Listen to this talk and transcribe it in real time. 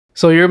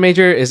So your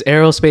major is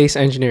aerospace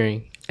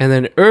engineering. And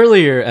then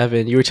earlier,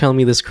 Evan, you were telling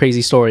me this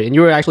crazy story, and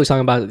you were actually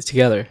talking about it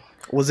together.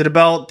 Was it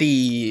about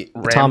the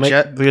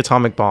ramjet? The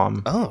atomic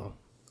bomb. Oh.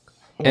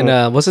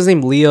 And what's his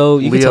name? Leo?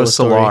 You can tell the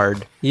story.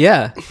 Szilard.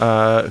 Yeah.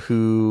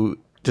 Who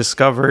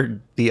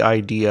discovered the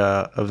idea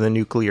of the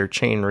nuclear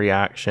chain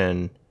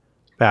reaction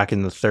back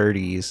in the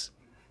 30s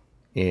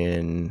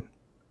in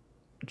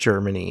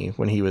Germany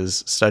when he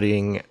was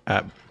studying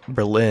at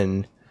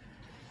Berlin.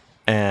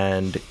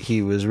 And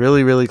he was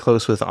really, really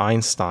close with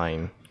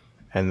Einstein.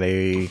 And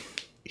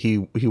he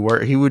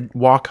would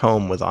walk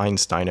home with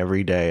Einstein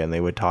every day, and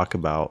they would talk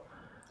about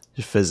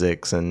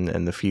physics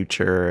and the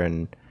future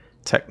and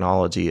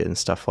technology and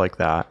stuff like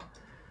that.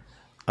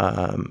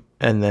 And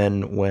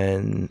then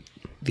when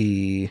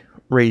the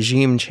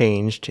regime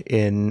changed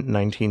in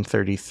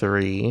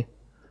 1933,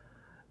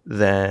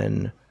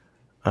 then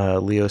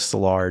Leo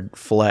Szilard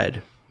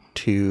fled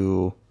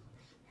to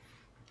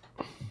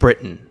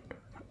Britain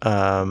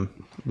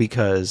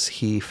because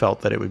he felt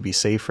that it would be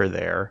safer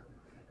there.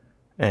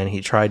 And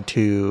he tried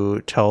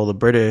to tell the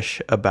British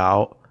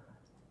about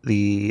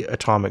the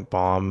atomic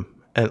bomb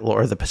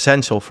or the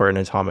potential for an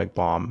atomic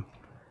bomb.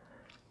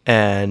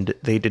 And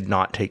they did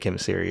not take him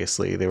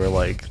seriously. They were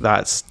like,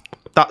 that's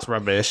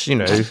rubbish, you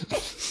know.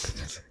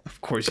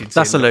 Of course you'd say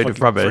That's a load of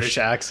rubbish. British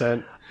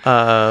accent.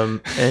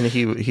 And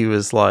he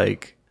was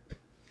like,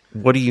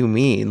 what do you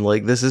mean?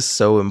 Like, this is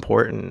so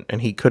important.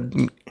 And he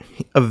couldn't.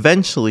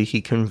 Eventually, he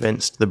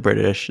convinced the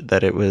British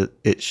that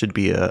it should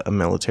be a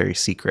military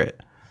secret.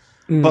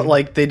 But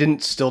like they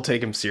didn't still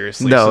take him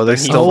seriously. No, so they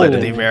still did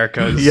didn't. the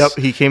Americas. Yep,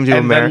 he came to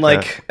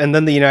America. And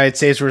then the United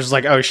States was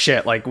like, oh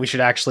shit, like we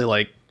should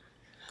actually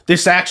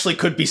this actually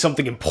could be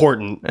something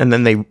important. And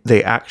then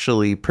they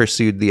actually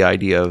pursued the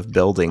idea of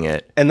building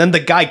it. And then the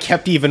guy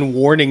kept even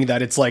warning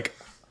that it's like,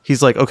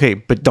 he's like, okay,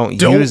 but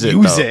don't use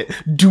it.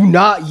 Do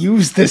not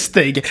use this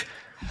thing.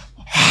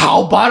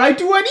 How about I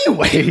do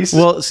anyways?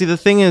 Well, see, the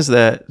thing is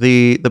that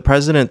the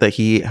president that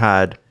he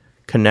had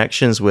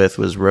connections with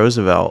was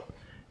Roosevelt.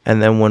 And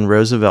then when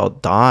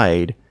Roosevelt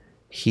died,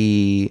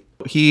 he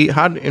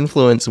had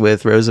influence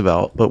with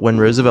Roosevelt. But when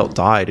Roosevelt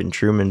died and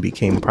Truman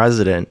became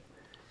president,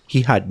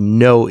 he had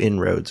no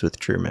inroads with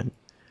Truman.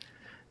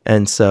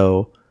 And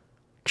so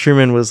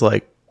Truman was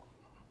like,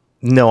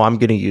 no, I'm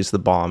going to use the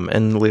bomb.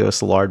 And Leo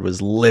Szilard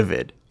was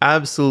livid,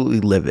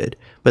 absolutely livid.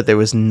 But there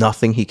was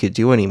nothing he could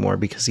do anymore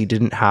because he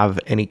didn't have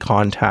any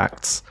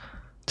contacts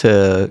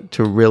to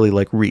really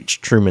like reach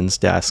Truman's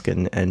desk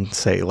and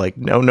say like,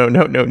 no,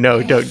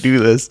 don't do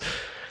this.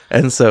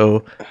 And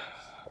so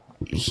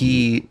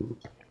he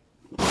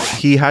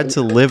had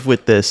to live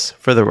with this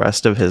for the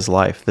rest of his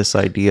life, this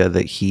idea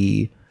that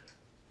he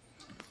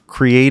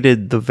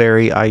created the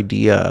very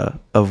idea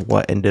of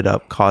what ended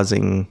up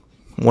causing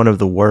one of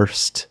the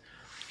worst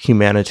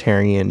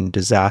humanitarian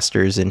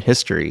disasters in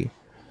history.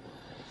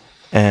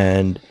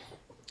 And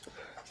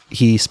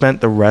he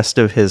spent the rest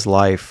of his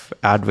life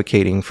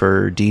advocating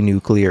for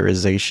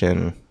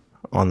denuclearization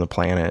on the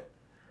planet.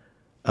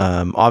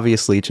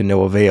 Obviously to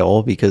no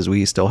avail because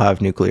we still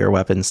have nuclear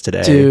weapons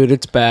today. Dude,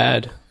 it's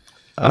bad.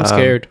 I'm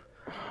scared.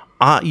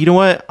 You know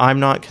what? I'm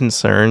not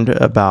concerned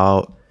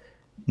about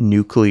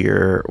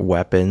nuclear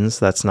weapons.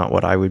 That's not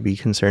what I would be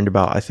concerned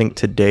about. I think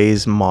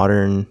today's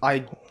modern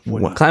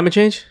Climate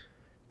change?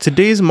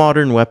 Today's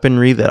modern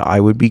weaponry that I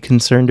would be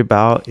concerned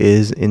about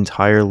is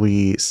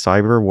entirely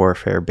cyber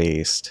warfare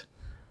based.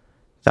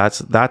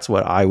 That's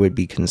what I would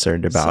be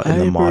concerned about in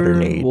the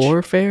modern age.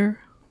 Warfare?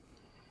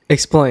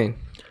 Explain.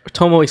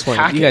 Tomo, explain.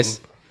 Hacking. You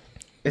guys.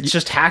 It's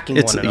just hacking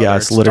It's one another. yeah,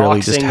 it's literally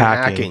doxing just and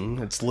hacking.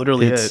 It's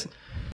literally it.